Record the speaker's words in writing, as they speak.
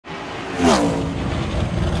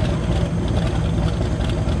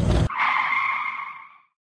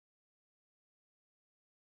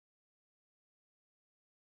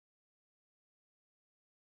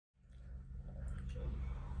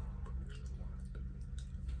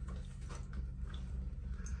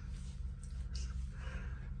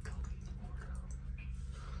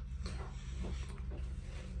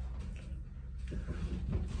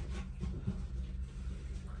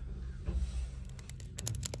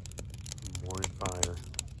fire.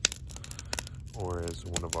 Or as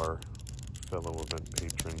one of our fellow event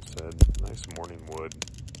patrons said, nice morning wood.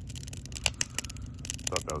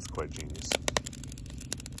 Thought that was quite genius.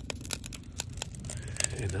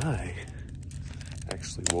 And I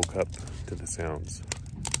actually woke up to the sounds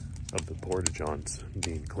of the porta-johns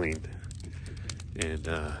being cleaned. And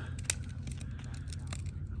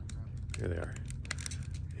here they are.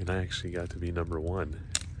 And I actually got to be number one.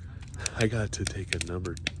 I got to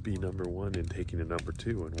be number one in taking a number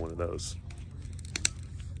two in one of those.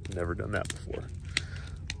 Never done that before.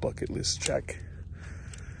 Bucket list check.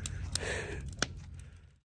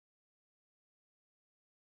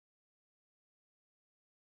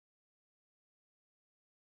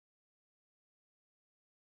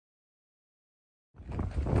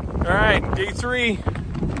 All right, day 3.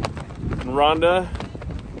 And Rhonda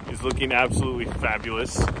is looking absolutely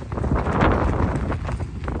fabulous. Look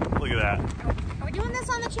at that. Are we doing this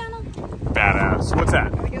on the channel? Badass. What's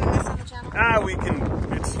that? Are we doing this on the channel? Ah, we can.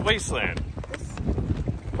 It's Wasteland.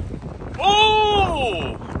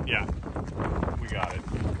 Oh! Yeah, we got it.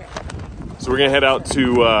 Okay. So we're gonna head out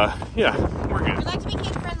to, yeah, we're good. We like to be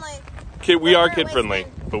kid friendly. We are kid friendly,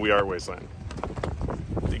 but we are at Wasteland.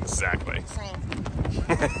 Exactly. Same.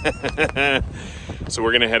 So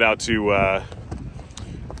we're gonna head out to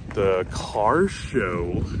the car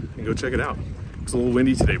show and go check it out. It's a little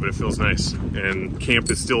windy today, but it feels nice. And camp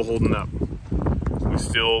is still holding up.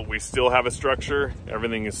 We still have a structure.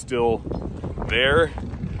 Everything is still there,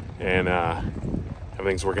 and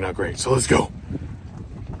everything's working out great. So let's go.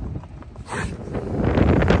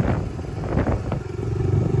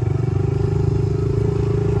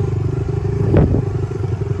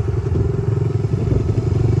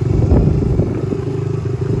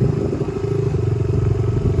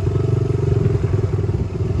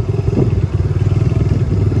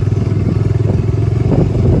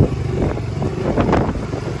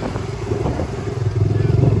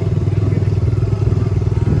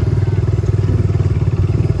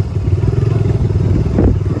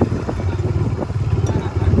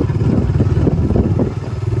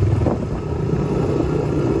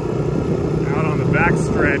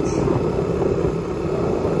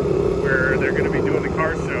 Where they're going to be doing the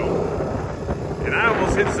car show, and I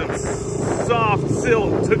almost hit some soft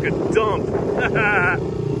silt, took a dump.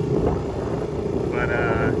 But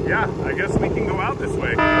yeah, I guess we can go out this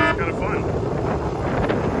way. It's kind of fun.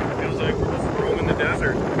 Feels like we're just roaming the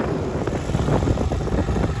desert.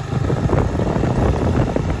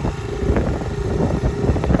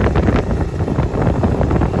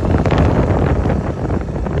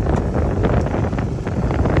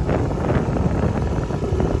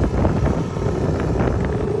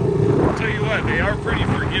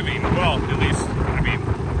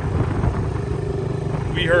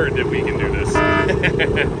 We heard that we can do this.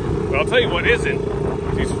 But I'll tell you what isn't.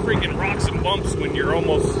 These freaking rocks and bumps when you're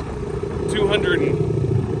almost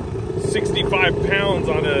 265 pounds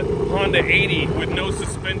on a Honda 80 with no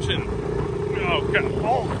suspension. Oh God,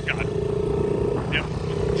 oh my God. Yep,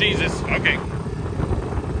 Jesus, okay.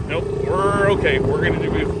 Nope, we're okay. We're gonna be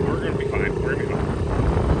fine. We're gonna be fine.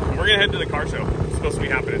 We're gonna head to the car show. It's supposed to be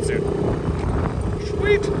happening soon.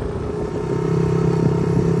 Sweet.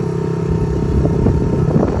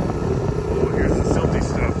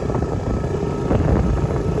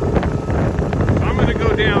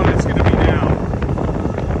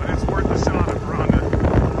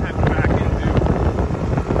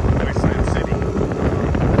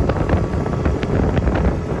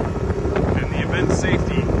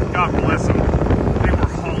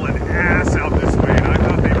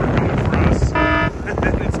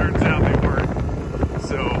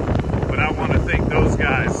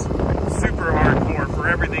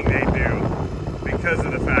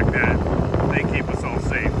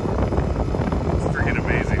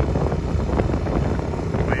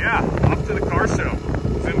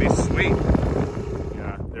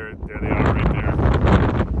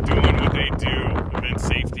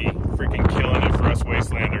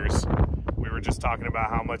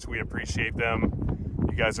 We appreciate them.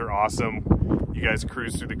 You guys are awesome. You guys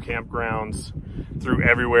cruise through the campgrounds, through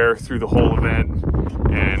everywhere, through the whole event,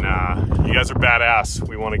 and you guys are badass.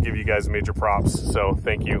 We want to give you guys major props, so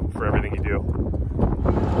thank you for everything you do. Look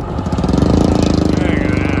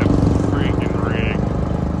at that freaking rig.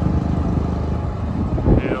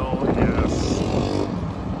 Hell yes.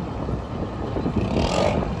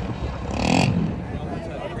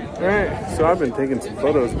 Alright, so I've been taking some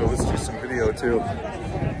photos, but let's do some video too.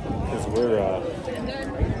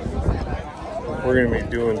 We're going to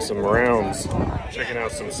be doing some rounds, checking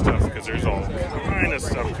out some stuff, because there's all kind of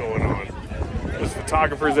stuff going on. There's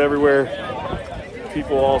photographers everywhere,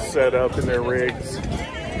 People all set up in their rigs,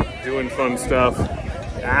 doing fun stuff.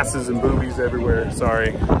 Asses and boobies everywhere.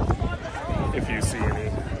 Sorry if you see any.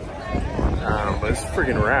 But it's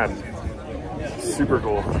freaking rad. Super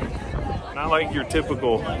cool. Not like your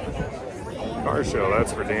typical car show,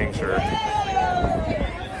 that's for dang sure.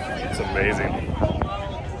 It's amazing.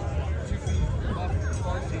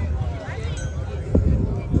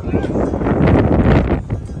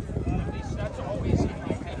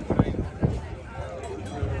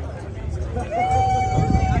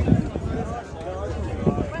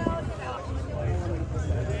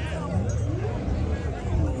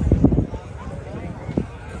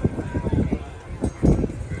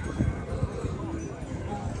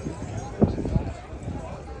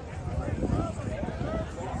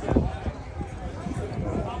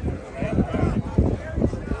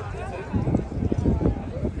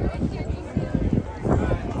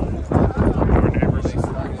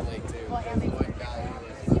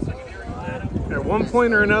 At one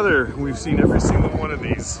point or another, we've seen every single one of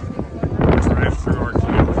these drive through our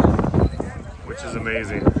camp, which is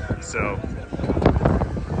amazing. So,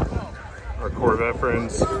 our Corvette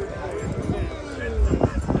friends. Oh,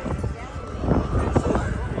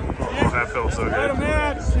 that felt so good.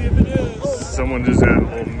 Someone just had a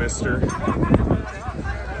little mister.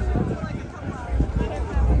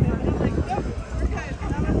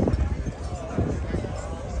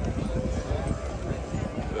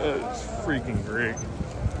 That's freaking great.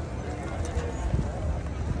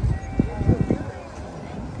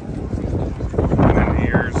 And then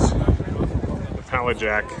here's the pallet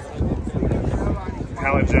jack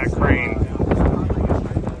crane.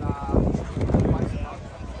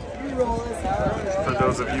 For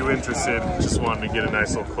those of you interested, just wanted to get a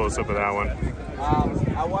nice little close up of that one.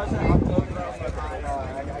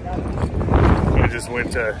 I just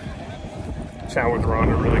went to chat with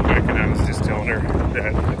Rhonda really quick, and I was just telling her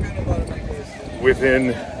that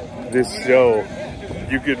within this show,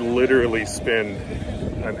 you could literally spend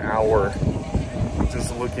an hour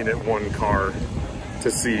just looking at one car to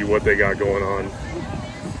see what they got going on.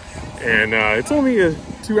 And it's only a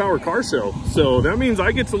 2-hour car show, so that means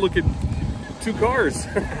I get to look at 2 cars.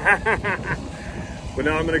 But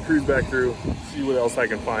now I'm gonna cruise back through, see what else I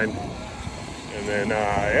can find. And then,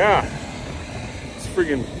 yeah, it's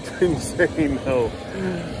freaking insane though.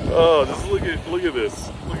 Oh, just look at this.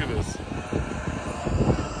 Look at this.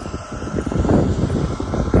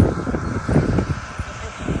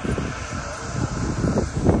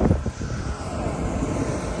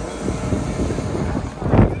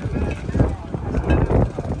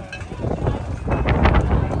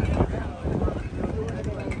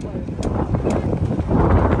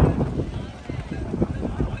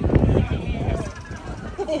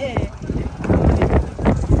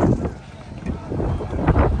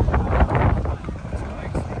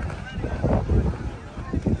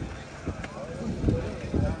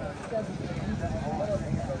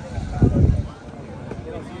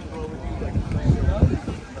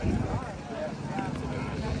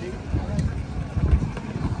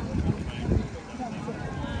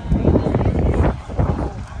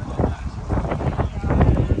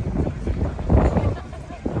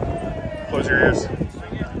 Close your ears.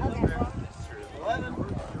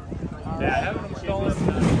 Yeah, having them stolen.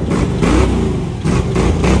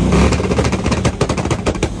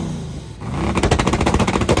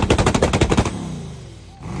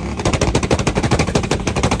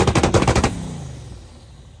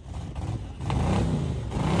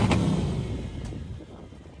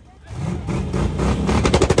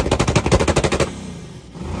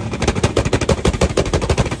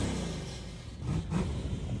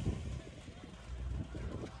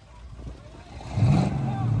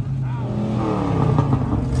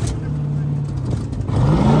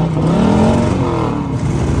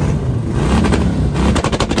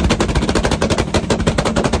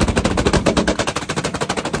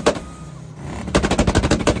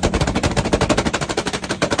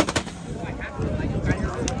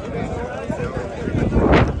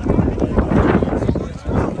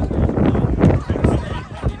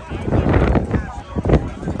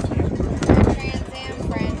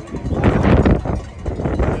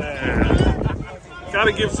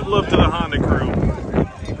 Gotta give some love to the Honda crew.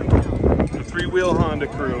 The 3-wheel Honda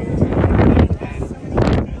crew.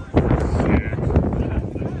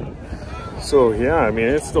 So yeah, I mean,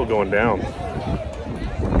 it's still going down.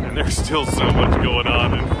 And there's still so much going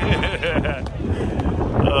on.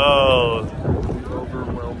 Oh,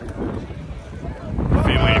 overwhelming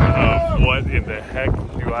feeling of what in the heck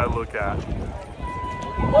do I look at?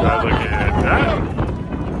 Do I look at that?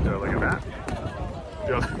 Do I look at that?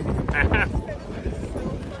 Do I look at that?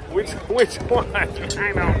 Which one? I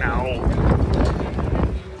don't know.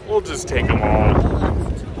 We'll just take them all.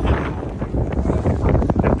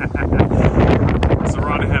 So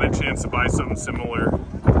Ron had a chance to buy something similar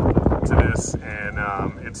to this, and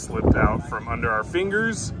it slipped out from under our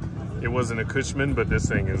fingers. It wasn't a Cushman, but this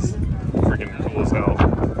thing is freaking cool as hell.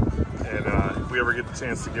 And if we ever get the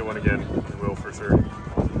chance to get one again, we will for sure.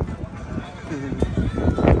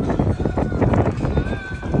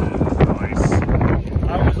 Nice.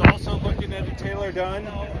 I was also looking at a Taylor done,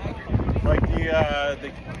 like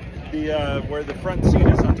the where the front seat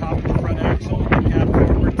is on top of the front axle, the cab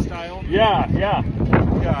forward style. Yeah. Yeah.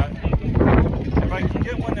 If I could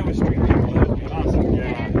get one that was street legal, that would be awesome.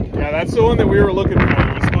 Yeah, that's the one that we were looking for.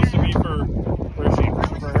 It was supposed to be for her.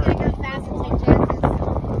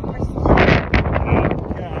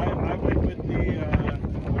 Yeah, I went with the,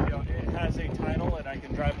 it has a title and I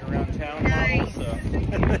can drive it around town model, so.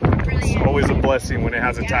 It's always a blessing when it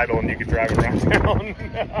has a title and you can drive it around town.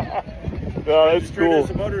 No, that's cool. As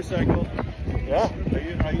a motorcycle. Yeah.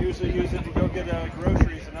 I usually use it to go get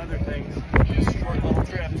groceries and other things. Just short little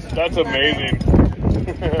trips. That's amazing.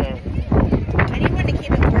 I need one to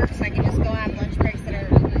keep it work so I can just go have lunch breaks that are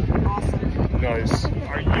awesome. Nice.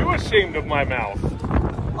 Are you ashamed of my mouth?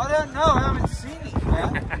 I don't know. I haven't seen it yet.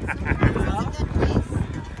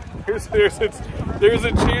 There's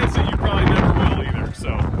a chance that you probably never will either, so.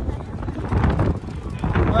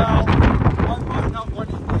 Well, one might not want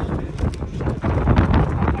it.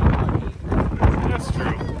 That's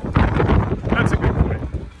true. That's a good point.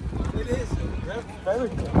 It is. That's very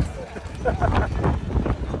good.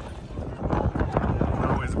 I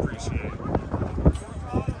always appreciate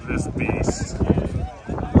this beast.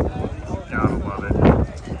 Gotta love it.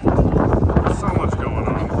 So much going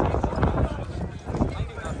on.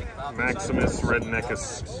 Maximus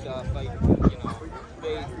Redneckus.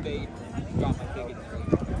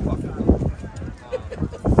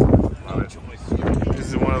 This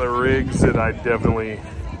is one of the rigs that I definitely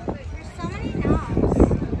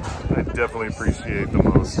appreciate the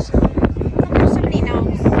most. There's so many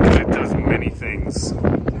knobs. It does many things,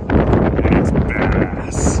 and it's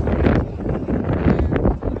badass.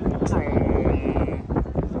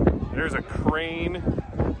 There's a crane,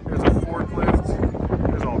 there's a forklift,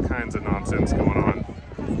 there's all kinds of nonsense going on.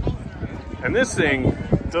 And this thing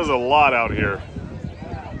does a lot out here.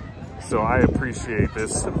 So I appreciate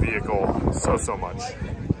this vehicle so much.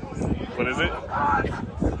 What is it?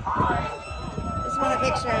 Just want a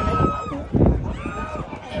picture of it.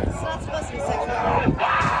 It's not supposed to be sexual.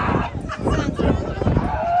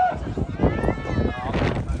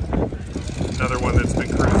 Another one that's been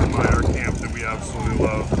cruising by our camp that we absolutely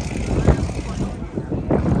love.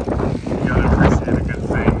 You gotta appreciate a good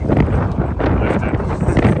thing lifted.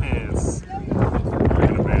 It's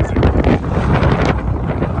freaking amazing.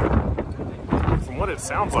 From what it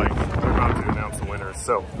sounds like, they're about to announce the winners.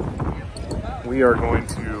 So we are going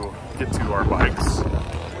to get to our bikes.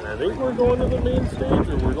 And I think we're going to the main stage,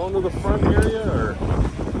 or we're going to the front area, or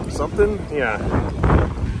something. Yeah.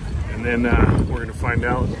 And then we're going to find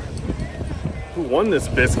out who won this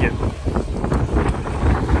biscuit.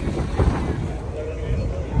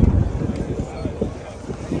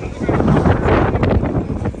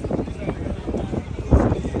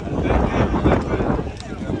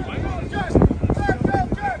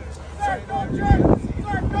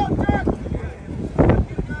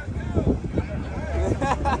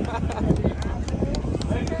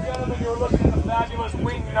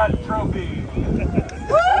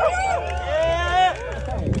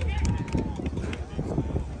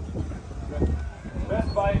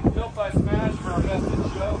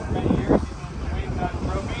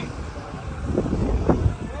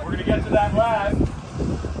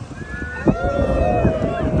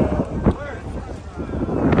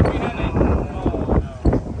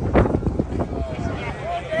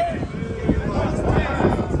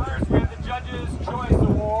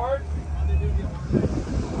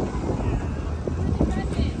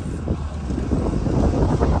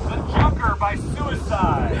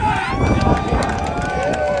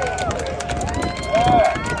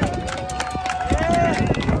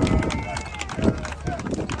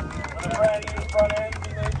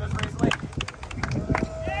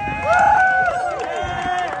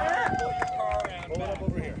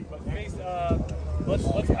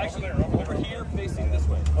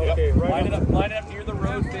 Line it up near the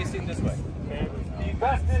road facing this way. The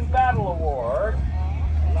Best in Battle Award.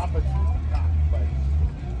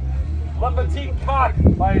 Le Petit Coq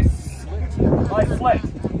by Slit. There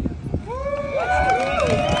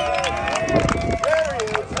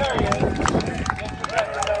he is.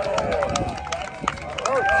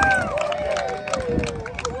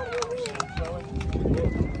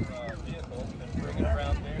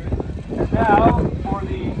 now, for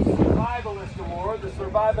the Survivalist Award, the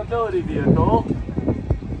Survivability Vehicle,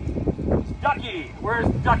 Ducky. Where's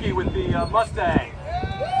Ducky with the Mustang?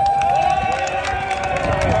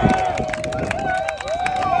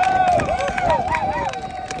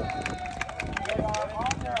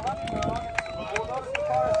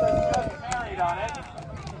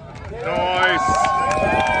 Nice.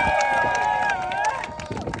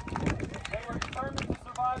 They were determined to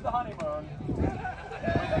survive the honeymoon. We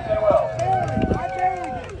think they will.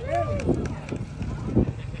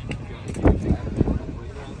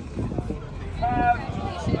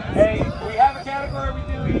 We have a category we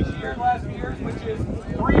do each year, last few years, which is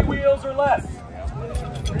 3 wheels or less.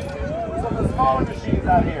 Some of the smaller machines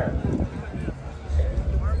out here.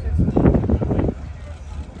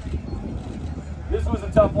 This was a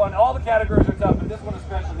tough one. All the categories are tough, but this one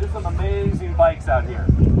especially. There's some amazing bikes out here.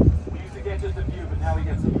 We used to get just a few, but now we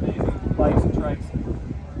get some amazing bikes and trikes.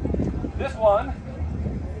 This one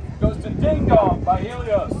goes to Ding Dong by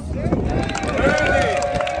Helios.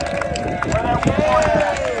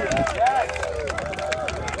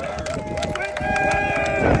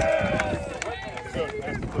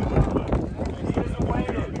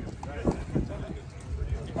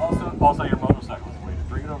 Also, your motorcycle is weighted.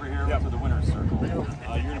 Bring it over here to the winner's circle. You're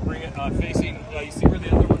going to bring it facing, you see where the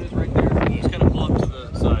other one is right there? You just kind of pull up to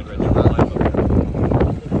the side right there.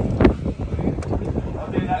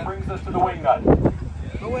 Okay, that brings us to the wing nut.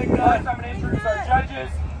 The wing nut. First, I'm going to introduce our judges.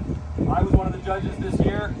 I was one of the judges this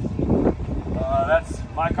year. That's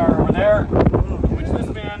my car over there, which this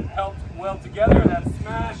man helped weld together. That's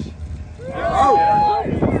Smash.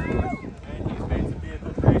 And he's made some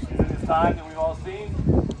vehicle creations in his time that we've all seen.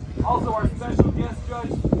 Also, our special guest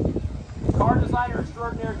judge, car designer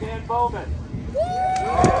extraordinaire Dan Bowman.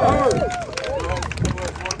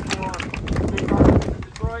 Big car in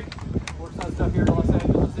Detroit, works on stuff here in the Los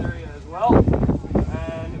Angeles area as well.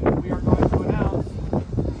 And we are going to announce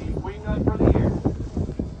the wing nut for the year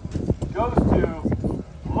goes to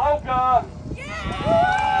Loca.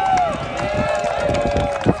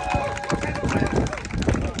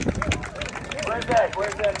 Where's that?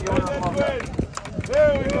 Where's that? The owner of Loca?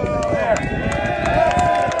 There we go. There.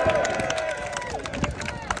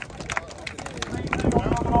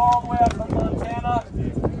 All the way up from Montana.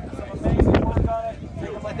 Some amazing work on it.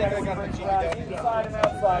 Inside and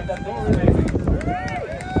outside. That thing is amazing. There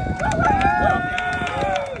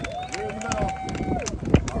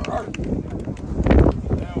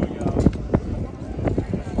we go.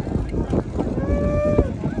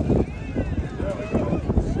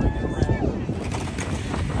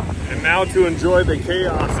 And now to enjoy the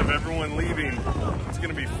chaos of everyone leaving. It's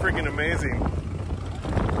gonna be freaking amazing.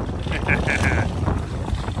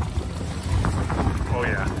 Oh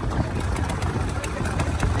yeah.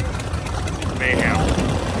 Mayhem.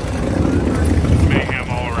 Mayhem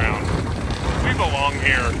all around. We belong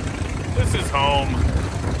here. This is home.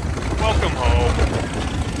 Welcome home.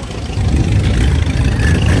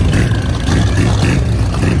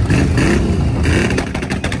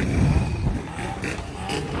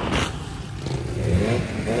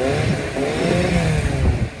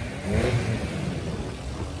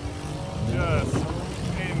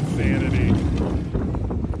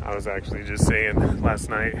 I was actually just saying last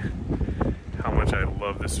night how much I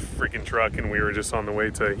love this freaking truck, and we were just on the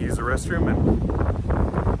way to use the restroom, and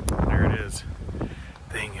there it is.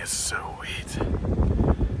 Thing is so sweet.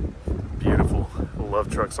 Beautiful. I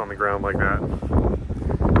love trucks on the ground like that.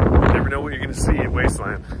 You never know what you're going to see at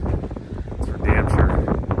Wasteland. That's for damn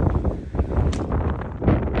sure.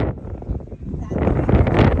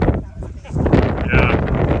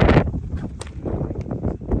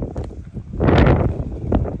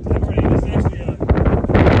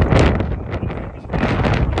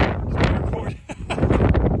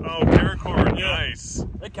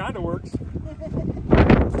 Kind of works.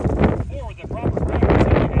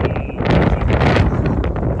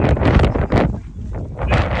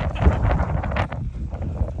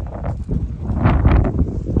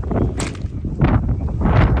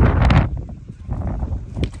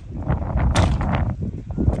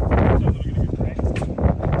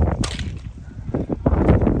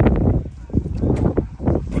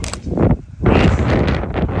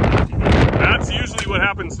 That's usually what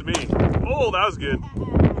happens to me. Oh, that was good.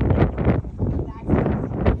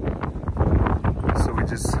 So we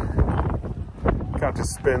just got to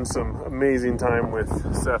spend some amazing time with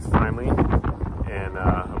Seth finally, and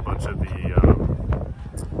a bunch of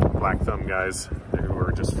the Black Thumb guys who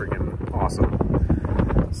were just freaking awesome.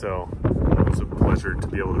 So it was a pleasure to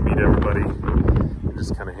be able to meet everybody and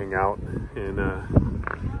just kind of hang out and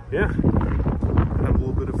yeah, have a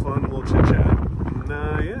little bit of fun, a little chit chat, and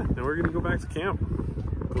yeah, now we're we're gonna go back to camp,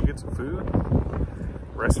 go get some food,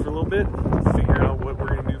 rest for a little bit, figure out what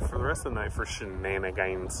we're gonna do for the rest of the night for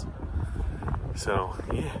shenanigans. So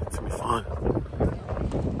yeah, it's gonna be fun.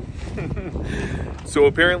 So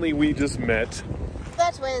apparently we just met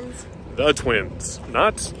The twins. the twins,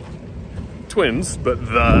 not twins, but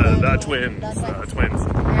the twins. The twins.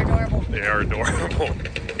 They're adorable. They are adorable.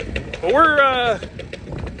 But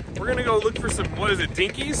we're gonna go look for some, what is it,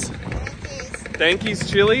 Dinkies? Dinkies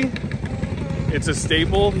chili. It's a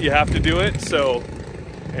staple, you have to do it. So,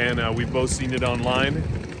 and we've both seen it online.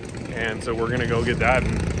 And so we're gonna go get that.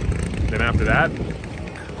 And then after that,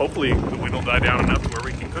 hopefully the wind will die down enough to where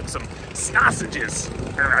we can cook some sausages.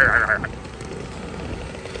 Because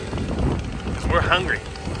we're hungry.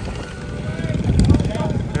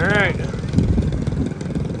 All right.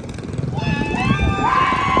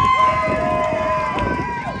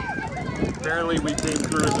 Apparently we came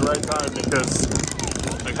through at the right time because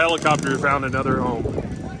a helicopter found another home.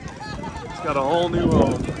 It's got a whole new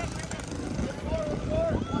home.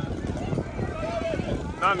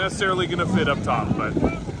 Not necessarily gonna fit up top, but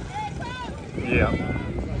yeah.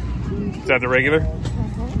 Is that the regular?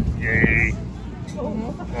 Yay.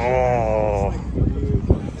 Oh.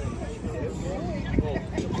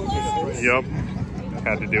 Yep.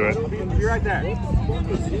 Had to do it. Be right there.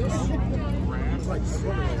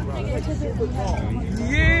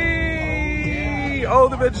 Yay! Oh,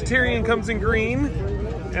 the vegetarian comes in green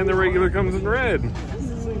and the regular comes in red.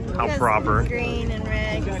 How Because proper. Green and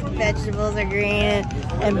red. Vegetables are green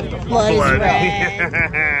and blood is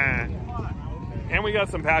red. And we got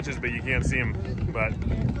some patches, but you can't see them. But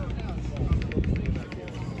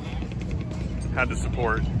had to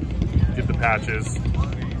support, get the patches.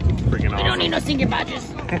 Freaking awesome. We don't need no stinking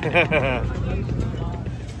patches.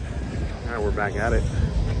 All right, we're back at it.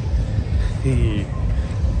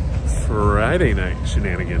 Friday night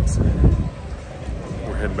shenanigans.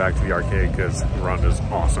 We're heading back to the arcade because Rhonda's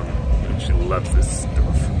awesome and she loves this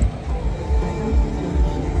stuff.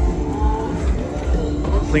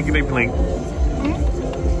 Plinkety plink.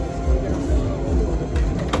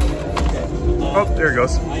 Oh, there it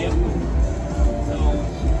goes.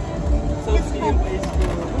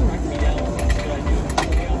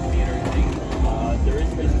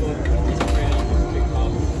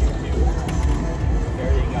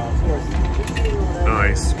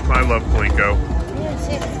 Nice. I love Plinko. Yeah,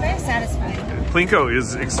 it's very satisfying. Plinko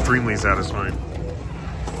is extremely satisfying.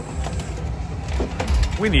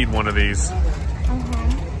 We need one of these.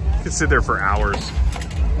 You could sit there for hours. I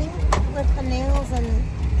think with the nails and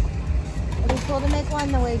it'd be cool to make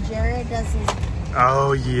one the way Jared does his.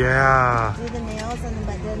 Oh yeah. Do the nails and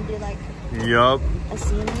but then do like Yup. a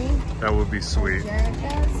scenery. That would be sweet. Like Jared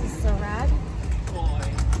does. It's so rad.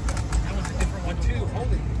 That was a different one too.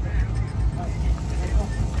 Holy.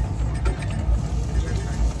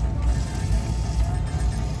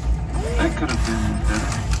 That could have been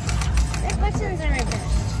better. Their buttons are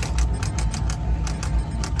reversed.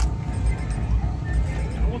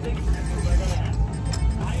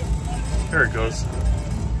 There it goes.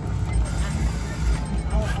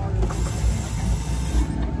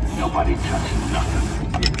 Nobody touching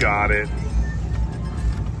nothing. You got it.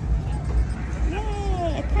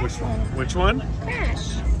 Yay! A crash one. Which one?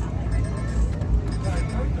 Crash.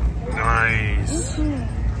 Nice.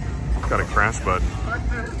 Got a crash button.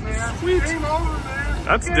 Sweet.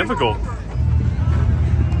 That's difficult.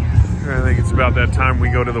 I think it's about that time we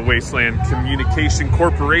go to the Wasteland Communication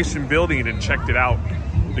Corporation building and checked it out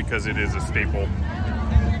because it is a staple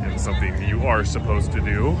and something you are supposed to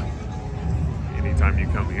do anytime you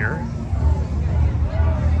come here.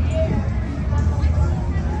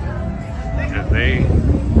 And they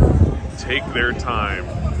take their time,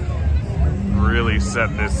 really set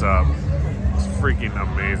this up. It's freaking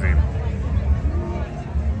amazing.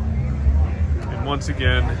 And once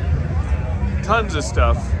again, tons of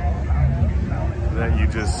stuff that you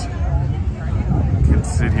just can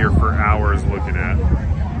sit here for hours looking at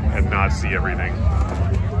and not see everything.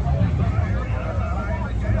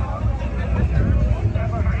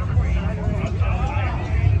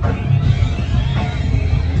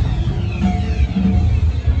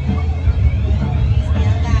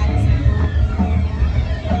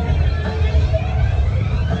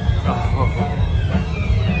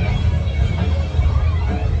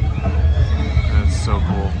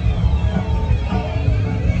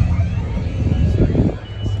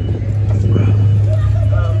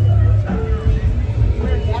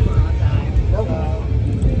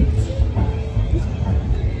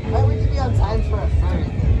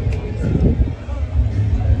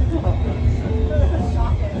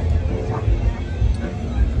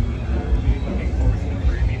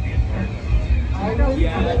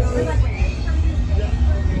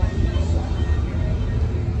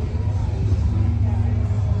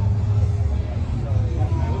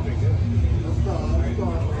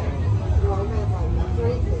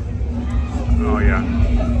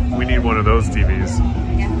 need one of those TVs.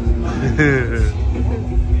 Yeah.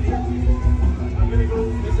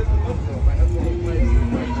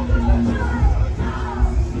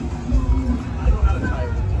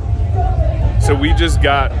 So we just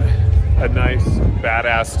got a nice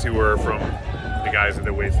badass tour from the guys at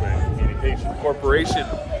the Wasteland Communication Corporation,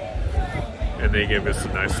 and they gave us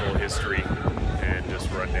a nice little history and just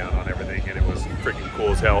rundown on everything, and it was freaking cool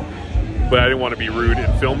as hell. But I didn't want to be rude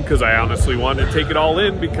and film because I honestly wanted to take it all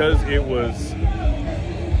in because it was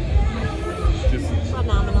just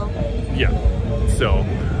Phenomenal. yeah. So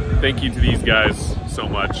thank you to these guys so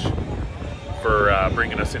much for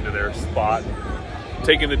bringing us into their spot,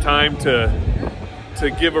 taking the time to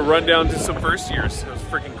give a rundown to some first years. It was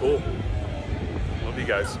freaking cool. Love you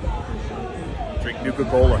guys. Drink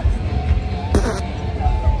Nuka-Cola.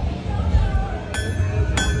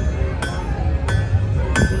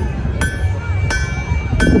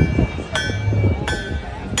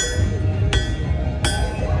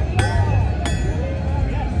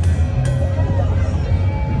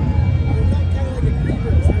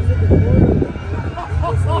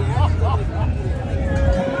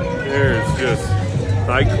 There's just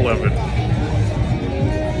nightclubbing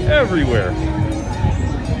everywhere.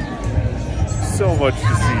 So much to see.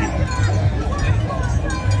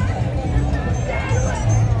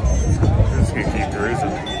 I'm just gonna keep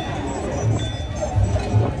cruising.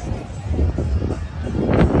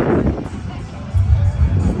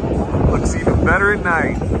 Looks even better at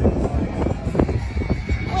night.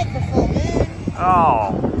 With the full moon.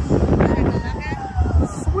 Oh,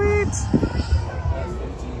 sweet.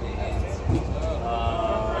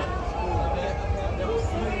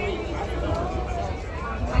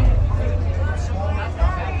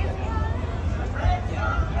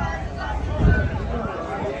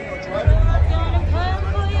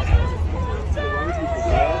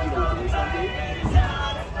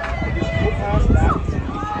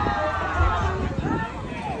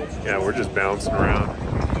 Yeah, we're just bouncing around.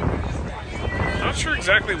 Not sure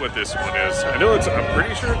exactly what this one is. I know it's, I'm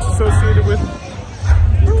pretty sure it's associated with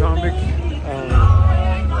the comic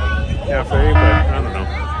cafe, but I don't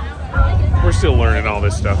know. We're still learning all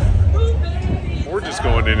this stuff. We're just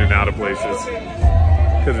going in and out of places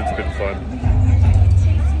because it's been fun.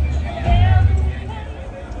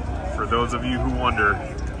 For those of you who wonder,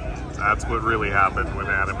 that's what really happened with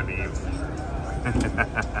Adam and Eve. All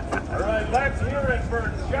right, let's hear it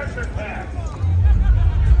for Cheshire Cat.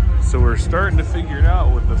 So we're starting to figure it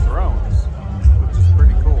out with the thrones, which is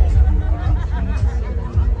pretty cool.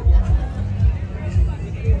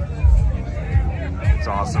 It's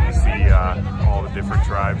awesome to see all the different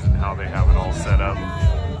tribes and how they have it all set up.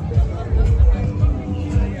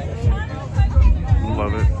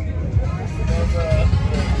 Love it.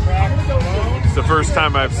 It's the first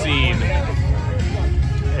time I've seen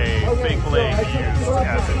a fake leg used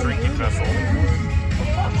as a drinking vessel.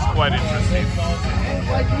 It's quite interesting.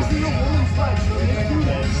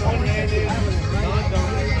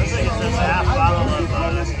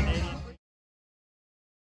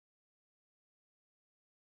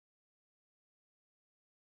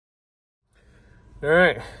 All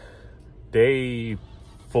right, day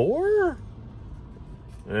 4?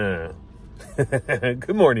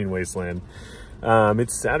 Good morning, Wasteland.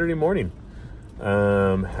 It's Saturday morning.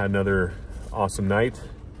 Had another awesome night.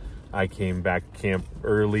 I came back to camp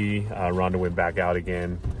early. Rhonda went back out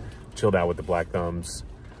again, chilled out with the Black Thumbs.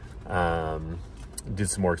 Did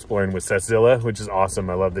some more exploring with Cecilla, which is awesome.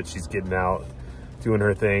 I love that she's getting out, doing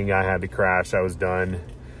her thing. I had to crash. I was done.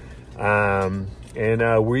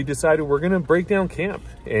 And we decided we're going to break down camp,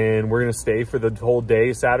 and we're going to stay for the whole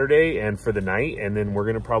day Saturday and for the night. And then we're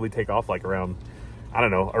going to probably take off like around, I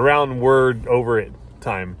don't know, around word over it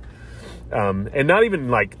time. And not even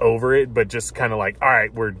like over it, but just kind of like, all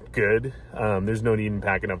right, we're good. There's no need in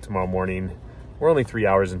packing up tomorrow morning. We're only 3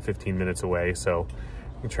 hours and 15 minutes away. So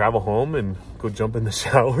we can travel home and go jump in the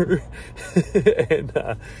shower and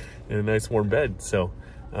in a nice warm bed. So,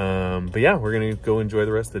 but yeah, we're going to go enjoy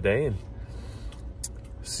the rest of the day and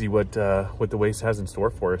see what the Waste has in store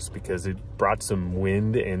for us, because it brought some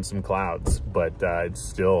wind and some clouds, but it's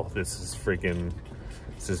still, this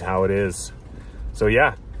is how it is. So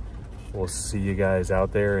yeah, we'll see you guys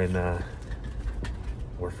out there, and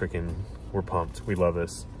we're pumped. We love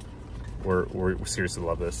this. We seriously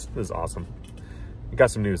love this. This is awesome. We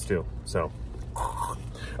got some news too, so. All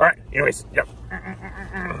right, anyways, yep.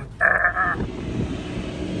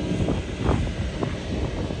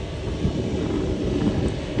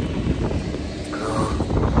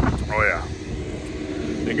 Oh yeah.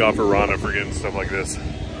 Thank God for Rana for getting stuff like this.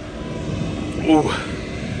 Ooh,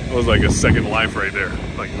 that was like a second life right there,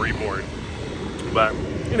 like reborn. But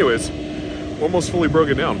anyways, we're almost fully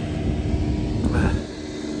broken down.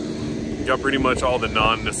 Got pretty much all the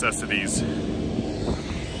non-necessities in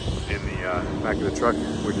the back of the truck.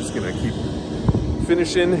 We're just gonna keep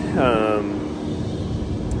finishing,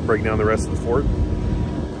 break down the rest of the fort,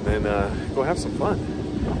 and then go have some fun.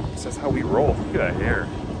 That's how we roll. Look at that hair.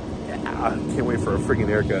 Yeah, can't wait for a freaking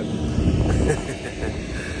haircut.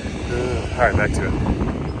 All right, back to it.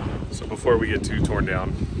 So before we get too torn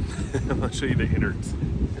down, I'll show you the innards.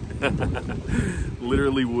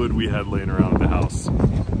 Literally wood we had laying around the house.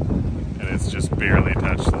 And it's just barely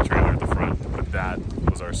attached to the trailer at the front, but that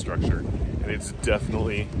was our structure. And it's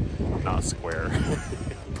definitely not square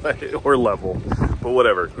or level, but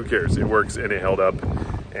whatever, who cares? It works and it held up,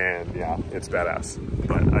 and yeah, it's badass.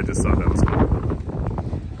 But I just thought that was cool.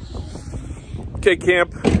 Okay,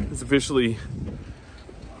 camp is officially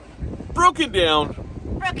broken down.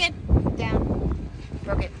 Broken down.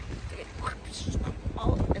 Broke it.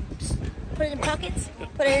 All put it in pockets.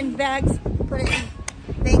 Put it in bags. Put it in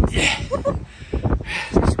things. Yeah.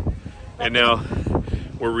 And now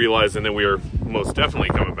we're realizing that we are most definitely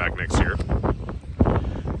coming back next year.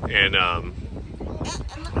 And and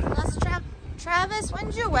look, Travis,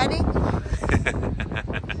 when's your wedding?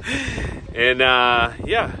 And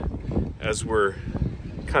yeah, as we're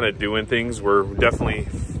kind of doing things, we're definitely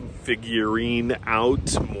figuring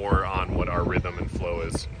out more on what our rhythm and flow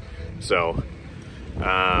is. So,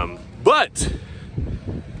 but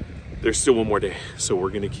there's still one more day, so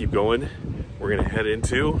we're gonna keep going. We're gonna head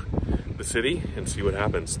into the city and see what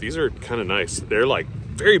happens. These are kind of nice. They're like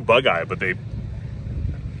very bug-eye, but they,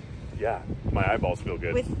 yeah, my eyeballs feel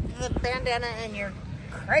good. With the bandana and your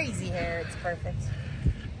crazy hair, it's perfect.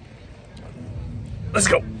 Let's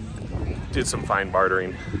go. Did some fine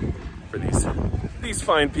bartering for these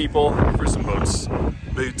fine people for some boots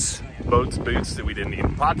that we didn't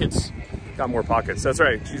need. Pockets, got more pockets. That's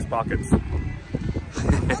right, choose pockets.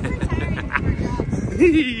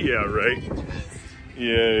 Yeah, right.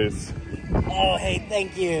 Yes. Oh, hey,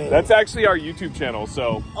 thank you. That's actually our YouTube channel,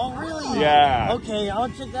 so. Oh, really? Yeah. Okay, I'll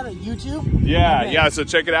check that out. YouTube? Yeah, Okay. yeah, so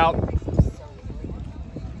check it out.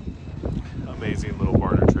 Amazing little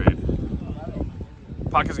barter trade.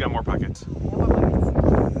 Pockets got more pockets.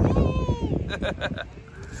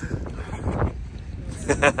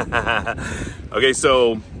 Okay,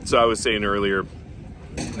 so I was saying earlier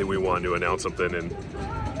that we wanted to announce something, and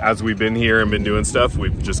as we've been here and been doing stuff,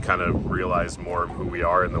 we've just kind of realized more of who we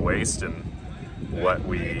are in the Waste and what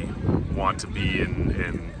we want to be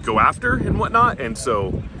and go after and whatnot. And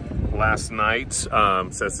so last night,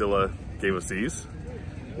 Cecilia gave us these,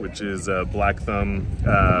 which is Black Thumb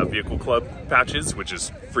Vehicle Club patches, which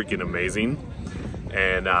is freaking amazing.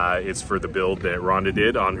 And it's for the build that Rhonda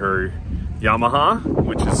did on her Yamaha,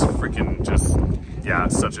 which is freaking just, yeah,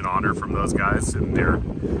 such an honor from those guys, and they're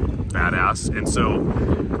badass. And so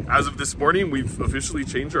as of this morning, we've officially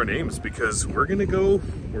changed our names because we're gonna go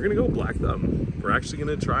Black Thumb. We're actually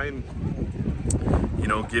gonna try and, you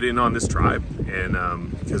know, get in on this tribe, and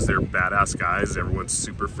because they're badass guys, everyone's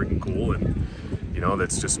super freaking cool, and you know,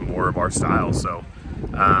 that's just more of our style. So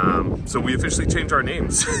so we officially changed our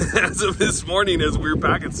names as of this morning as we were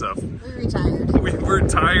packing stuff. We're retired. We were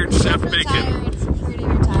retired, Chef Bacon. Retired, security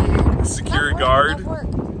retired. Security guard.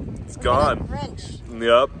 It's gone. Wrench.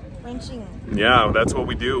 Yep. Wrenching. Yeah, that's what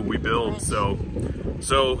we do. We build. So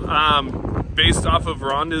based off of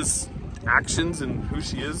Rhonda's actions and who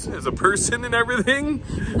she is as a person and everything,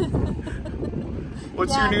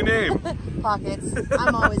 what's your new name? Pockets.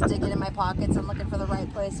 I'm always digging in my pockets and looking for the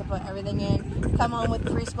right place to put everything in. Come home with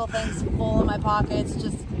preschool things full of my pockets,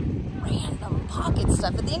 just random pocket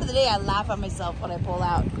stuff. At the end of the day, I laugh at myself when I pull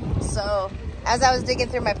out. So as I was digging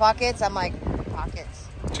through my pockets, I'm like, pockets.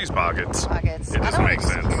 She's pockets. Pockets. It just makes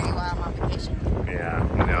sense. While I'm on vacation. Yeah,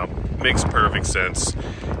 no, makes perfect sense.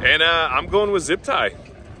 And I'm going with zip tie.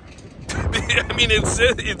 I mean, it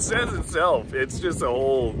says itself. It's just a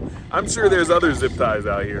whole. I'm sure there's other zip ties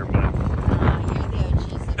out here, but.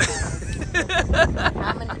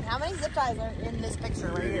 How many zip ties are in this picture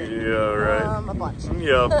right here? Yeah, right. A bunch.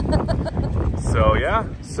 Yeah. So yeah.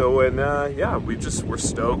 So and yeah, we're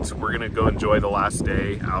stoked. We're gonna go enjoy the last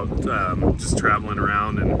day out, just traveling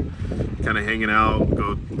around and kind of hanging out.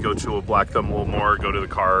 Go chill with Black Thumb a little more. Go to the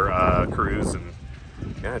car cruise and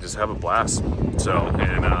yeah, just have a blast. So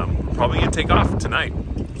and probably gonna take off tonight.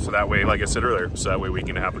 So that way, like I said earlier, so that way we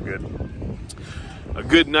can have a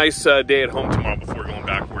good nice day at home tomorrow before going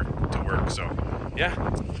back to work. So yeah.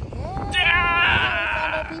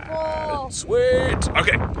 Yeah! People. Sweet.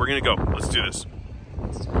 Okay, we're gonna go. Let's do this.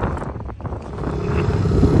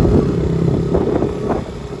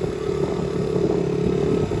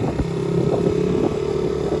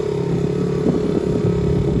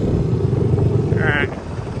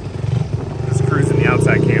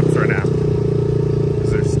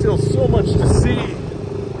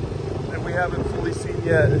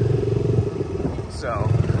 So,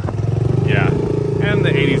 yeah. And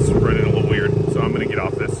the 80s is running a little weird, so I'm gonna get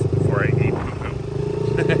off this before I eat poo-poo.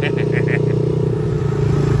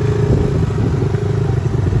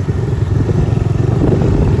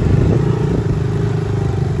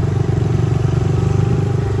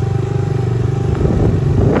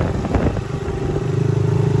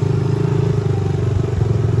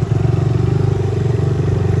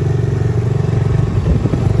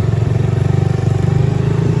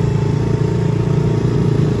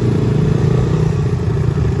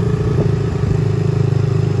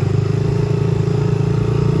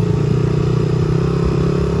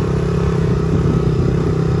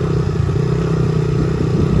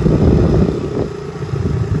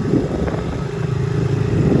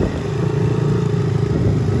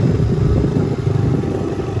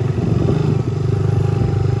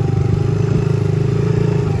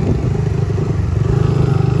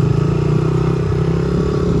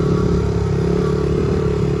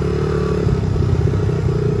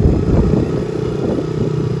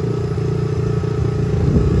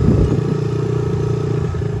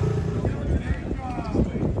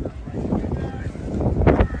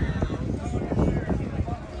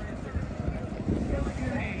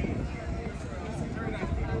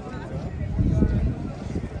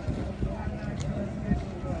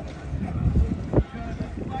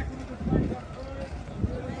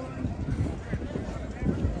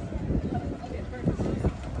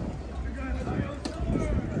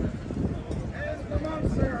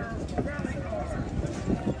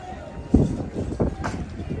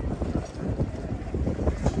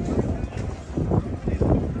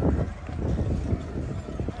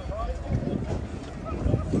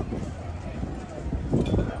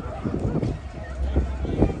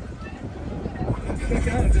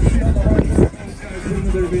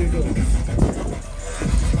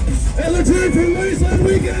 And let's hear it for Wasteland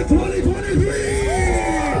Weekend 2023!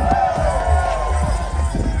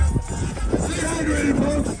 Stay hydrated,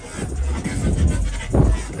 folks!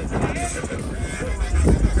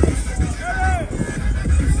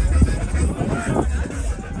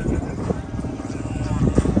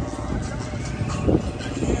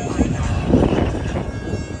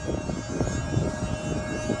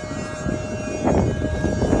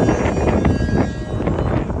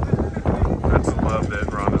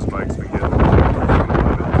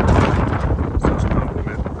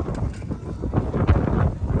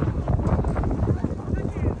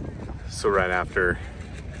 So right after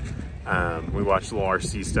we watched the little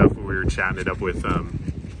RC stuff, we were chatting it up with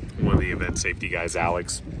one of the event safety guys,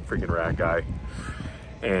 Alex, freaking rat guy.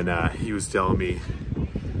 And he was telling me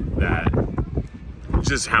that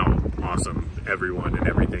just how awesome everyone and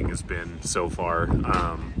everything has been so far.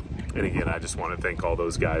 And again, I just want to thank all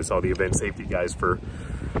those guys, all the event safety guys for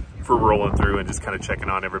rolling through and just kind of checking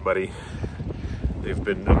on everybody. They've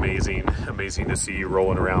been amazing to see you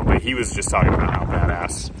rolling around. But he was just talking about how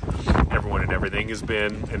badass everyone and everything has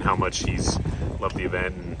been and how much he's loved the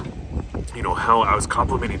event. And, you know, how I was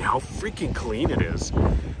complimenting how freaking clean it is.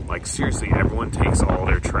 Like, seriously, everyone takes all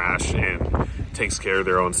their trash and takes care of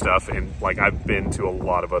their own stuff. And, like, I've been to a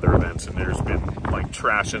lot of other events and there's been, like,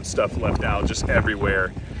 trash and stuff left out just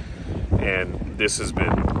everywhere. And this has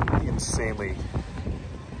been insanely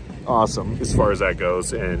awesome as far as that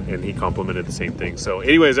goes, and he complimented the same thing. So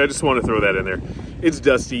anyways, I just want to throw that in there. It's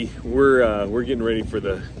dusty. We're getting ready for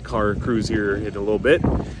the car cruise here in a little bit,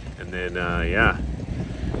 and then yeah,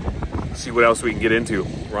 see what else we can get into.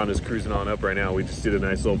 Rhonda's cruising on up right now. We just did a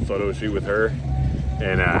nice little photo shoot with her,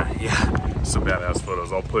 and yeah, some badass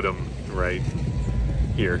photos. I'll put them right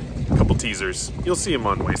here. A couple teasers. You'll see them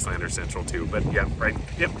on Wasteland or Central too, but yeah, right.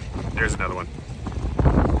 Yep, there's another one.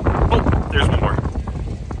 Oh, there's one more.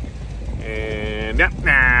 And yep,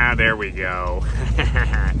 there we go. All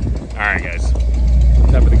right, guys.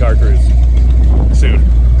 Time for the car cruise. Soon.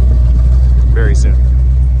 Very soon.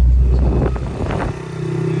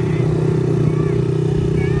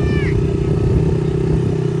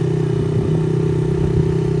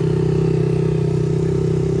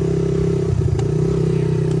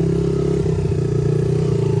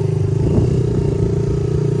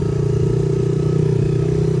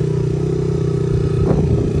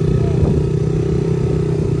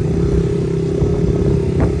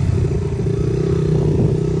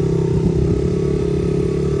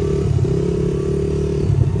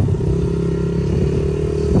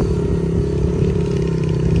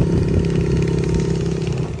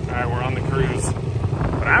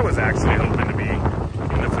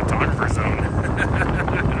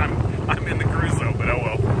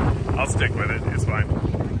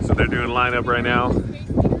 Lineup right now,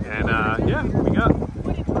 and yeah, we got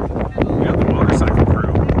the motorcycle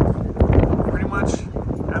crew pretty much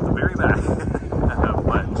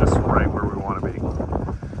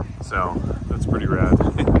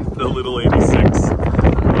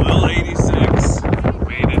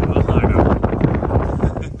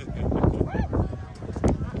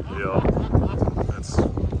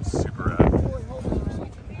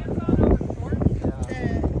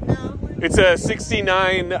It's a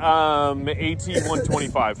 69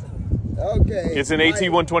 AT125. Okay. It's an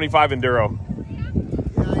AT125 Enduro.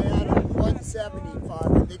 Yeah, I had a 175.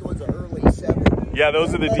 I think it was an early 70. Yeah,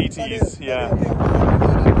 those are the DTs. Yeah.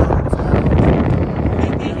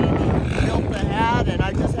 Built the hat, and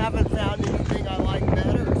I just haven't found anything I like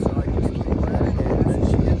better, so I just keep running it. And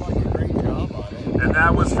she did like a great job on it. And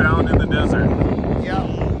that was found in the desert. Yeah.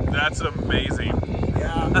 That's amazing.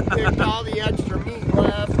 Yeah. Picked all the extra meat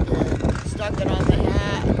left and stuck it on the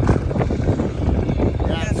hat.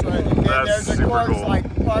 That's right. And then there's of course cool.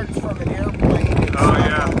 Like parts from an airplane. Oh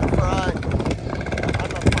yeah. On the front.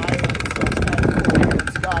 I'm a pilot, so it's kind of cool.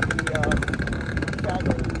 It's got the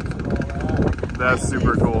feathers and all that. That's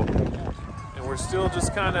super cool. And we're still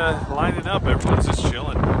just kind of lining up. Everyone's just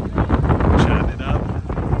chilling, chatting it up,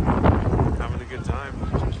 having a good time.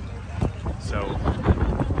 So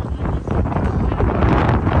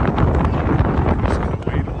just gonna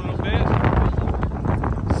wait a little bit,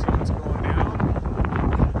 see what's going down.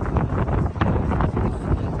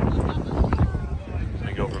 Let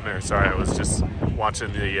me go from there. Sorry, I was just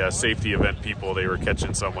watching the safety event people. They were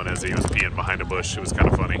catching someone as he was peeing behind a bush. It was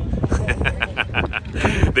kind of funny.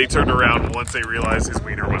 They turned around once they realized his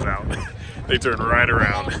wiener was out. They turned right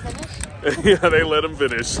around. Yeah, they let him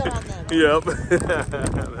finish. Yep.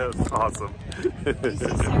 That's awesome.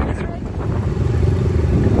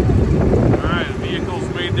 Alright, vehicles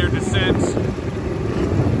made their descent.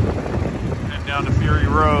 And down to Fury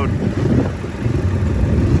Road.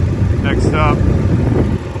 Next up,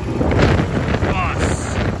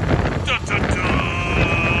 bus. Dun, dun, dun.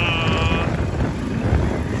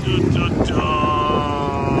 Dun, dun, dun.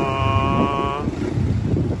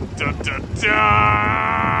 Dun, dun, dun.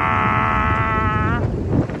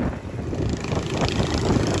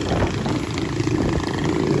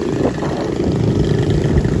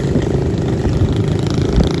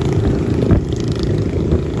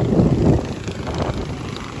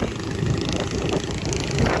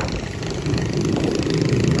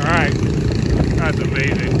 All right, that's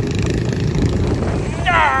amazing.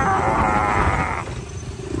 Ah!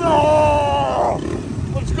 No!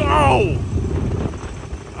 Let's go!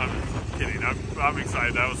 I'm kidding. I'm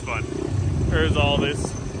excited. That was fun. There's all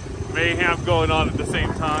this mayhem going on at the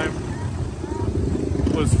same time.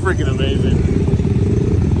 It was freaking amazing.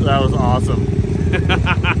 That was awesome.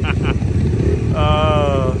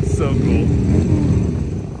 Oh, so cool.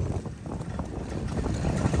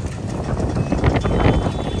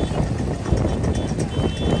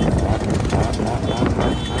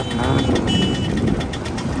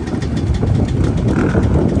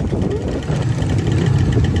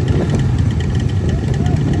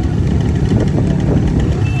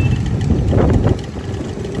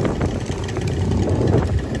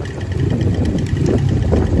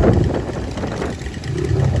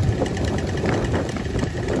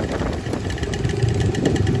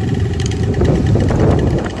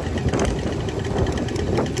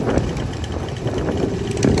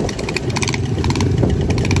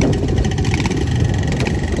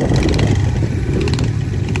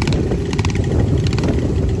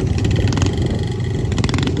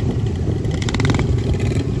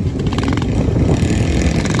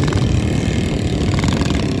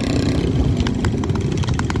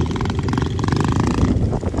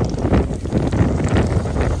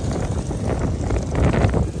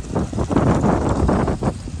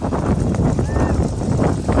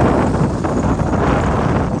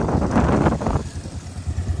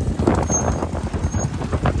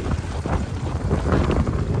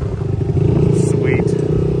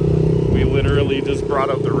 Just brought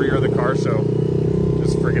up the rear of the car show.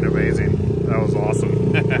 Just freaking amazing. That was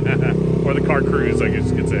awesome. Or the car cruise, I guess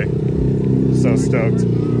you could say. So stoked. It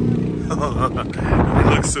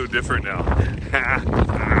looks so different now.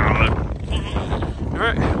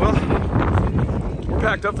 Alright, well, we're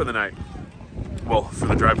packed up for the night. Well, for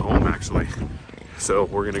the drive home, actually. So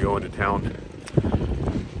we're gonna go into town,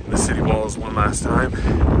 the city walls one last time,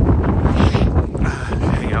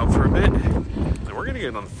 hang out for a bit, and we're gonna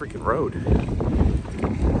get on the freaking road.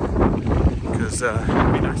 Because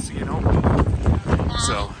it'd be nice to get home.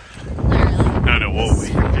 So, no, well,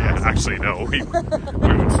 actually, no, we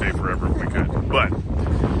would stay forever if we could, but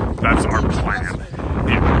that's our plan.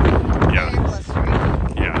 Yeah,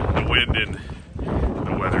 the wind and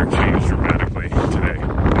the weather changed dramatically today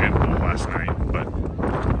and last night, but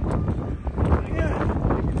yeah,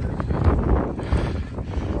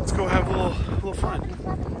 let's go have a little fun.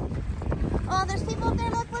 Oh, there's people up there.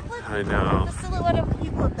 Look. I know. The silhouette of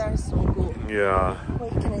people up there is so cool. Yeah.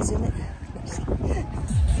 Wait, can I zoom it?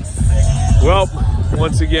 Well,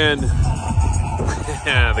 once again,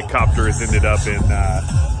 the copter has ended up in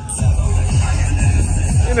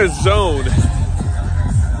in a zone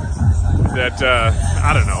that,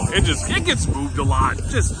 I don't know, it gets moved a lot.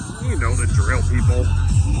 Just, you know the drill, people.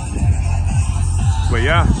 But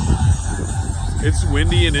yeah, it's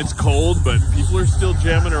windy and it's cold, but people are still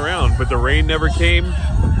jamming around. But the rain never came.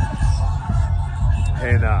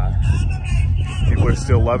 And people are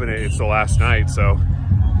still loving it. It's the last night, so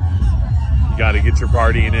you got to get your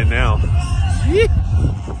partying in now.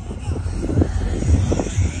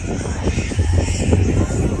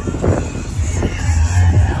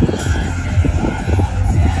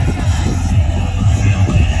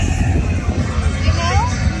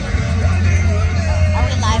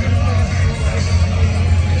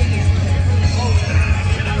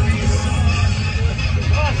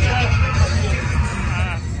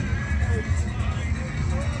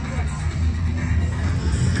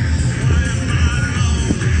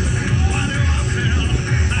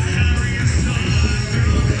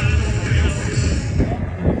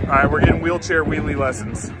 All right, we're getting wheelchair wheelie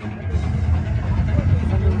lessons.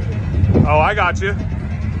 Oh, I got you.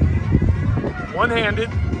 One-handed.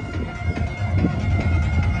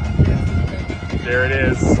 There it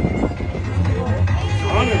is.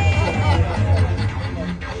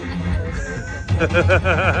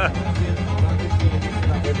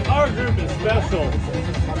 Our group is special.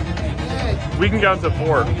 We can count to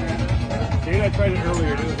 4. See, I tried it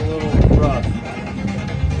earlier. It was a little rough.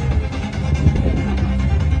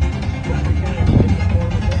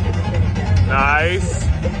 Nice.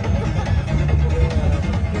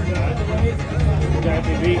 Got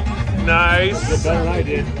me beat. Nice. Did better than I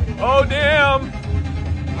did. Oh, damn.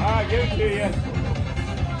 I'll give it to you.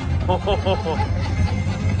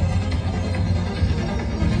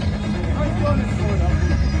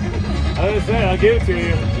 I was saying, I'll give it to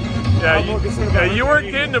you. Yeah, you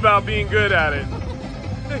weren't kidding about being good at it.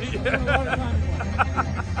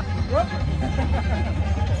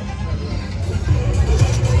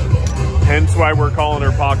 Hence why we're calling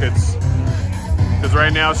her pockets. Because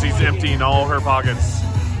right now she's emptying all her pockets.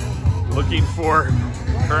 Looking for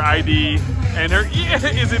her ID and her, yeah,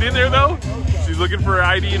 is it in there though? She's looking for her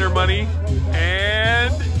ID and her money.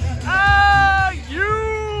 And,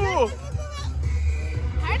 you!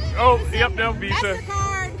 Oh, yep, no, Visa.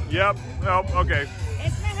 MasterCard. Yep, oh, okay.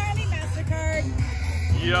 It's my Harley MasterCard.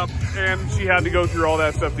 Yep, and she had to go through all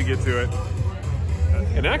that stuff to get to it.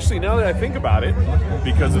 And actually, now that I think about it,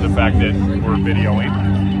 because of the fact that we're videoing,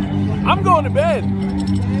 I'm going to bed.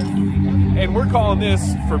 And we're calling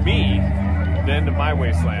this, for me, the end of my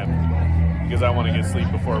Wasteland. Because I want to get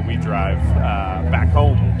sleep before we drive back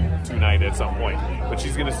home tonight at some point. But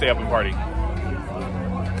she's going to stay up and party.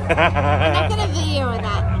 I'm not going to video with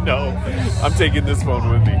that. No, I'm taking this phone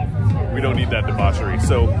with me. We don't need that debauchery.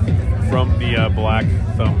 So, from the Black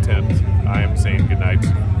Thumb tent, I am saying good night.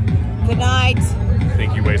 Good night.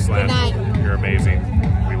 Thank you, Wasteland. Good night. You're amazing.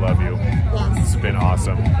 We love you. Yes. It's been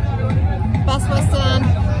awesome. Best Wasteland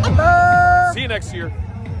ever. See you next year.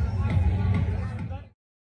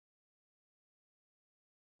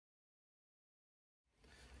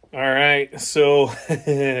 All right, so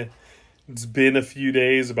it's been a few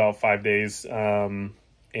days, about 5 days, and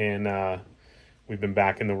we've been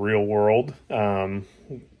back in the real world. And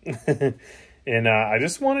I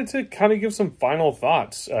just wanted to kind of give some final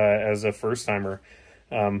thoughts as a first-timer,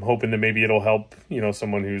 hoping that maybe it'll help,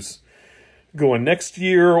 someone who's going next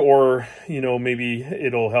year, or, maybe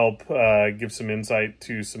it'll help give some insight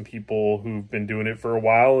to some people who've been doing it for a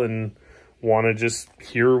while and want to just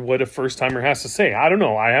hear what a first-timer has to say. I don't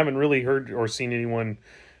know. I haven't really heard or seen anyone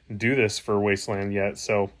do this for Wasteland yet.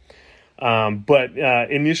 So, but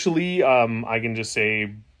initially, I can just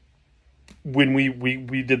say, when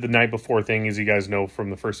we did the night before thing, as you guys know from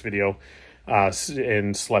the first video,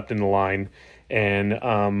 and slept in the line,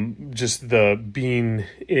 and just the being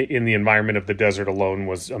in the environment of the desert alone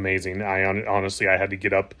was amazing. Honestly, I had to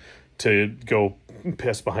get up to go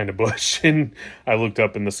piss behind a bush, and I looked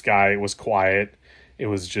up in the sky. It was quiet. It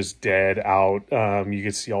was just dead out. You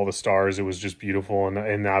could see all the stars. It was just beautiful,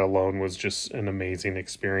 and that alone was just an amazing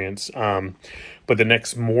experience. But the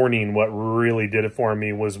next morning, what really did it for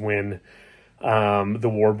me was when the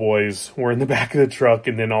War Boys were in the back of the truck,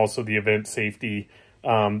 and then also the event safety,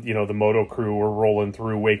 the moto crew were rolling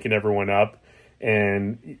through, waking everyone up,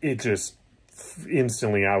 and it just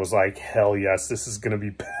instantly I was like, hell yes, this is going to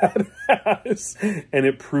be badass. And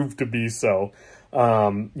it proved to be so.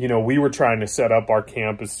 We were trying to set up our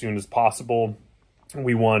camp as soon as possible.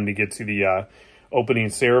 We wanted to get to the opening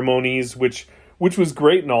ceremonies, which was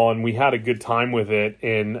great and all, and we had a good time with it.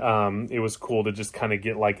 And it was cool to just kind of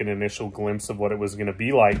get like an initial glimpse of what it was going to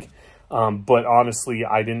be like. But honestly,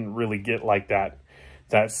 I didn't really get like that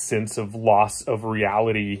that sense of loss of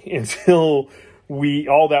reality until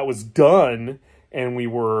all that was done, and we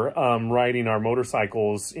were riding our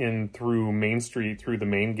motorcycles in through Main Street, through the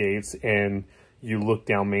main gates, and you look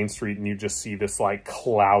down Main Street and you just see this like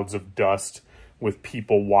clouds of dust with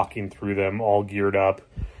people walking through them, all geared up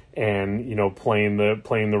and, you know, playing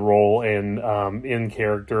the role and in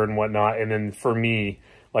character and whatnot. And then for me,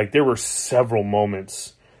 like, there were several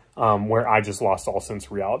moments where I just lost all sense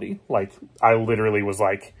of reality. Like, I literally was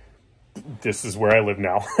like, this is where I live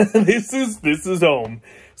now. This is home.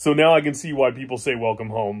 So now I can see why people say welcome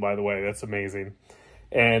home, by the way. That's amazing.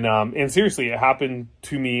 And seriously, it happened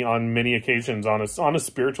to me on many occasions on a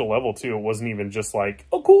spiritual level too. It wasn't even just like,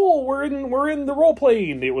 oh cool, we're in the role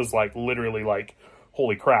playing. It was like literally like,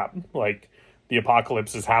 holy crap, like the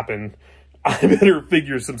apocalypse has happened. I better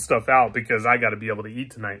figure some stuff out because I got to be able to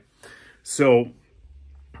eat tonight. So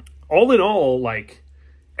all in all, like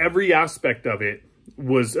every aspect of it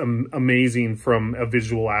was amazing from a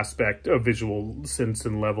visual aspect, a visual sense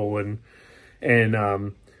and level. And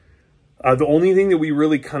the only thing that we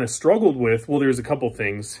really kind of struggled with, well, there's a couple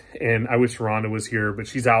things, and I wish Rhonda was here, but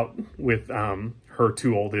she's out with her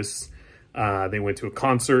two oldest. They went to a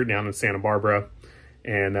concert down in Santa Barbara,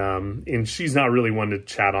 and she's not really one to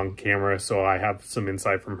chat on camera, so I have some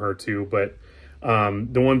insight from her too. But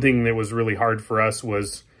the one thing that was really hard for us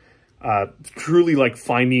was truly like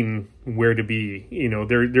finding where to be. You know,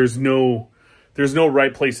 there's no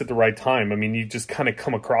right place at the right time. I mean, you just kind of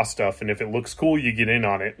come across stuff, and if it looks cool, you get in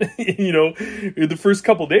on it. You know, the first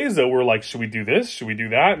couple days though, we're like, should we do this? Should we do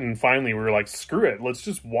that? And finally we were like, screw it. Let's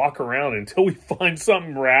just walk around until we find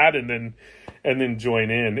something rad and then join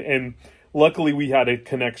in. And luckily we had a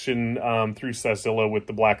connection through Cecilla with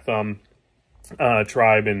the Black Thumb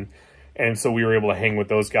tribe, and so we were able to hang with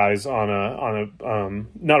those guys on a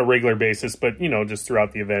not a regular basis, but you know, just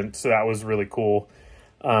throughout the event. So that was really cool.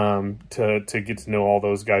 To get to know all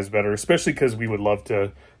those guys better, especially because we would love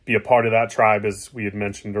to be a part of that tribe, as we had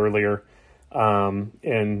mentioned earlier.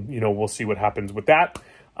 And, you know, we'll see what happens with that.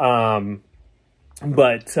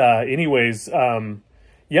 Anyways,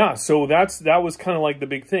 yeah, so that was kind of like the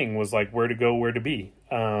big thing, was like where to go, where to be.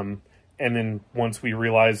 And then once we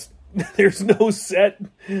realized there's no set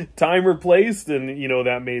time or place, then, you know,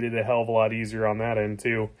 that made it a hell of a lot easier on that end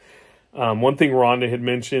too. One thing Rhonda had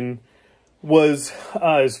mentioned was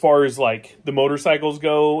as far as like the motorcycles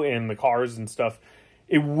go and the cars and stuff,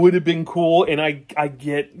 it would have been cool. And I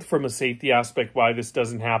get from a safety aspect why this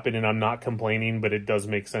doesn't happen, and I'm not complaining, but it does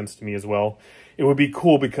make sense to me as well. It would be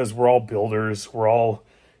cool because we're all builders. We're all,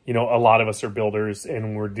 you know, a lot of us are builders,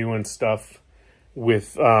 and we're doing stuff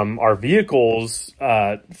with our vehicles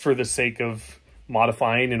for the sake of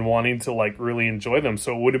modifying and wanting to like really enjoy them.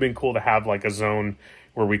 So it would have been cool to have like a zone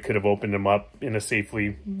where we could have opened them up in a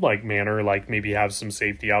safely like manner, like maybe have some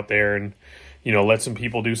safety out there and, you know, let some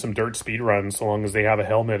people do some dirt speed runs so long as they have a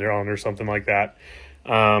helmet on or something like that.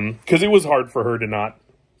 Cause it was hard for her to not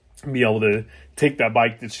be able to take that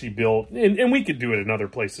bike that she built, and we could do it in other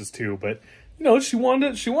places too, but you know, she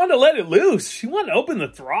wanted to let it loose. She wanted to open the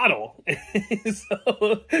throttle.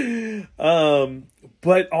 So,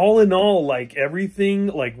 but all in all, like everything,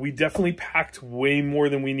 like we definitely packed way more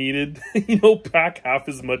than we needed. You know, pack half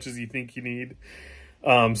as much as you think you need,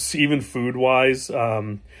 even food wise.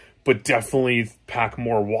 But definitely pack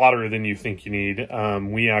more water than you think you need.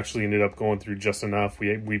 We actually ended up going through just enough.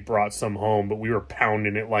 We brought some home, but we were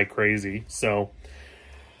pounding it like crazy. So,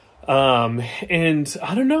 and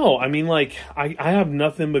I don't know. I mean, like, I have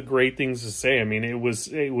nothing but great things to say. I mean,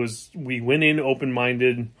 we went in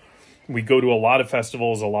open-minded. We go to a lot of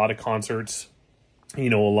festivals, a lot of concerts,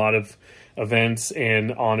 you know, a lot of events.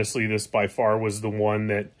 And honestly, this by far was the one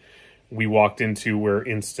that we walked into where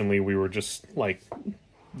instantly we were just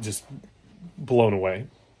blown away.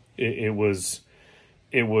 It was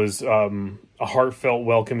a heartfelt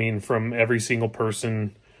welcoming from every single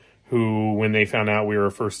person who, when they found out we were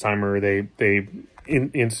a first timer, they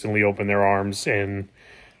instantly opened their arms. And,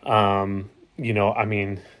 you know, I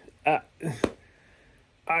mean,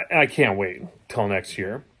 I can't wait till next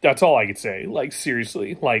year. That's all I could say. Like,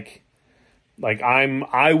 seriously, like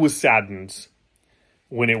I was saddened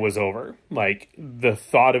when it was over. Like, the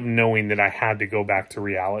thought of knowing that I had to go back to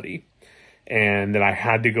reality and that I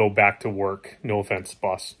had to go back to work. No offense,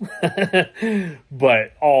 boss.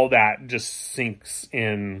 But all that just sinks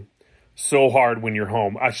in so hard when you're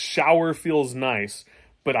home. A shower feels nice,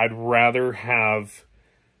 but I'd rather have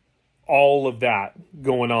all of that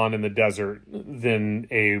going on in the desert than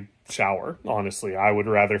a shower. Honestly, I would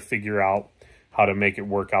rather figure out how to make it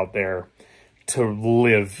work out there to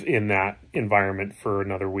live in that environment for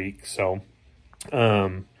another week. So,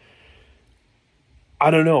 I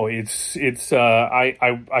don't know.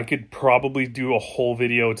 I could probably do a whole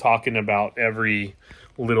video talking about every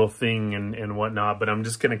little thing and whatnot, but I'm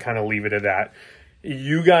just going to kind of leave it at that.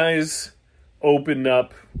 You guys opened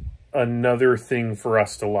up another thing for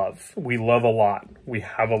us to love. We love a lot. We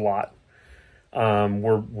have a lot.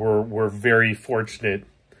 We're very fortunate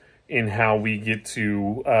in how we get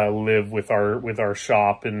to live with our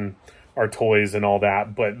shop and our toys and all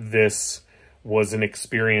that. But this was an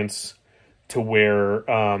experience to where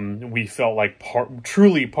we felt like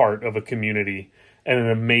truly part of a community, and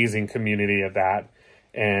an amazing community at that.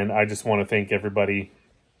 And I just want to thank everybody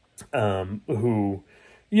who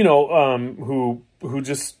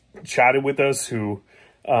just chatted with us, who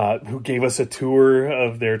gave us a tour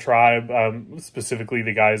of their tribe, specifically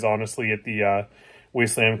the guys, honestly, at the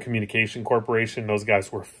Wasteland Communication Corporation. Those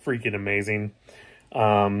guys were freaking amazing.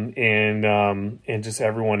 And just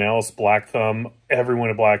everyone else, Black Thumb, everyone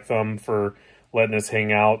at Black Thumb for letting us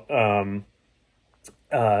hang out. I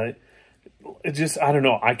don't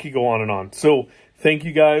know, I could go on and on. So thank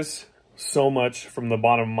you guys so much from the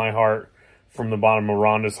bottom of my heart, from the bottom of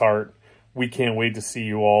Rhonda's heart. We can't wait to see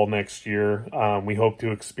you all next year. We hope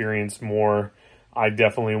to experience more. I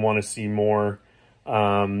definitely want to see more.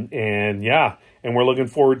 And yeah, and we're looking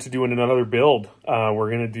forward to doing another build. We're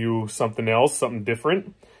going to do something else, something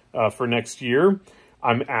different for next year.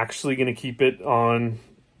 I'm actually going to keep it on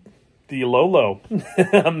the low.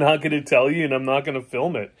 I'm not going to tell you, and I'm not going to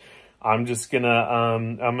film it. I'm just going to,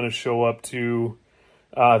 I'm going to show up to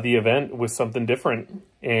the event with something different.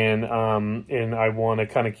 And I want to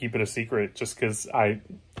kind of keep it a secret just because I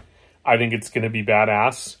think it's going to be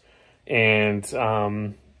badass.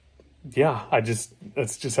 And, yeah,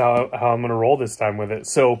 that's just how I'm going to roll this time with it.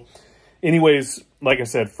 So anyways, like I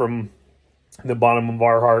said, from the bottom of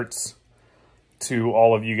our hearts to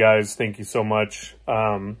all of you guys, thank you so much.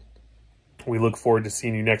 We look forward to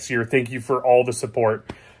seeing you next year. Thank you for all the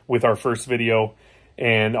support with our first video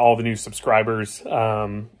and all the new subscribers,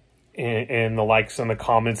 and the likes and the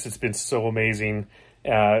comments. It's been so amazing,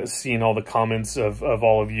 seeing all the comments of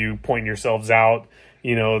all of you pointing yourselves out,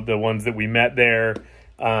 the ones that we met there.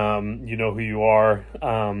 You know who you are,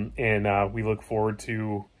 and we look forward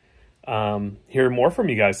to hearing more from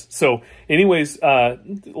you guys. So anyways,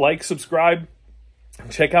 like, subscribe,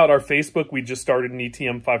 check out our Facebook. We just started an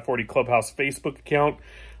ETM 540 Clubhouse Facebook account.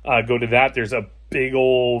 Go to that. There's a big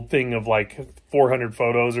old thing of like 400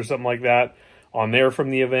 photos or something like that on there from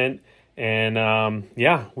the event. And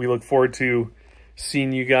yeah, we look forward to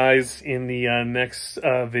seeing you guys in the next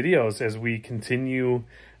videos as we continue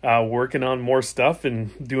working on more stuff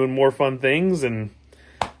and doing more fun things and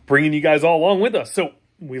bringing you guys all along with us. So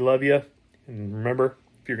we love you. And remember,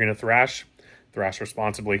 if you're going to thrash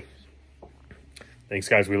responsibly. Thanks,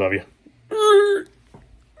 guys. We love you.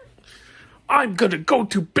 I'm going to go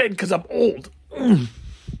to bed because I'm old.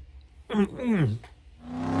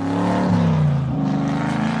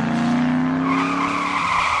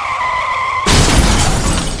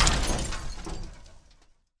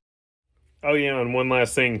 Oh yeah, and one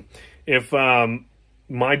last thing. If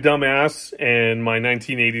my dumb ass and my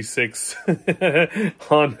 1986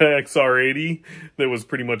 Honda XR80 that was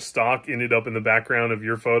pretty much stock ended up in the background of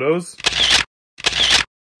your photos,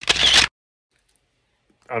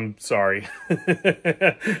 I'm sorry.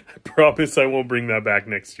 I promise I won't bring that back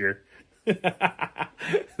next year.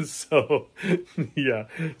 So, yeah,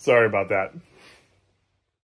 sorry about that.